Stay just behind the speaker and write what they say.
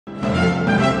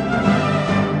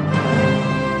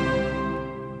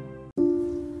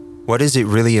What is it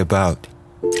really about?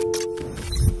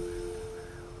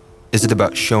 Is it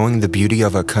about showing the beauty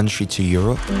of our country to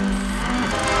Europe?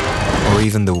 Or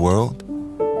even the world?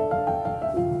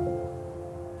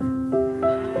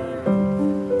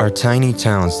 Our tiny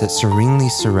towns that serenely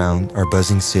surround our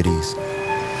buzzing cities.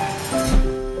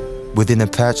 Within a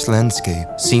patched landscape,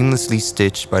 seamlessly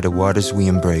stitched by the waters we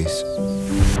embrace.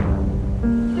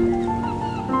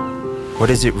 What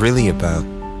is it really about?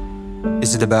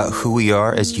 Is it about who we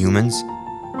are as humans?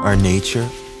 Our nature?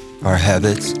 Our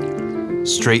habits?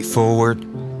 Straightforward,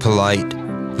 polite,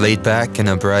 laid back and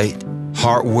upright,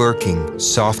 hardworking,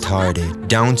 soft-hearted,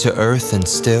 down to earth and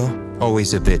still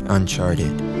always a bit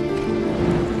uncharted.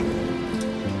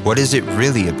 What is it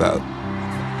really about?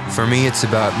 For me, it's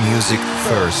about music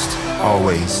first,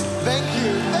 always.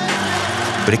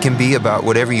 But it can be about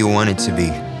whatever you want it to be.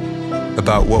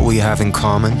 About what we have in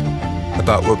common,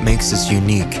 about what makes us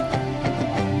unique,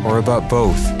 or about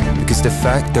both, because the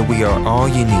fact that we are all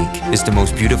unique is the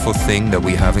most beautiful thing that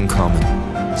we have in common.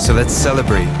 So let's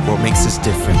celebrate what makes us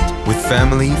different. With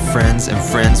family, friends, and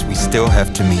friends we still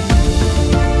have to meet.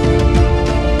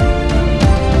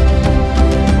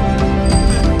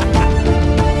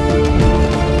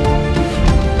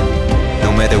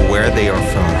 No matter where they are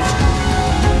from.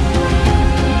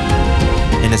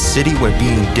 In a city where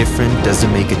being different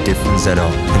doesn't make a difference at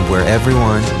all, and where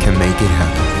everyone can make it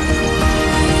happen.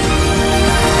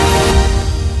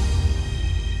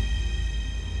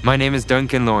 My name is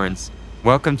Duncan Laurence.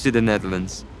 Welcome to the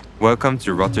Netherlands. Welcome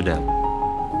to Rotterdam.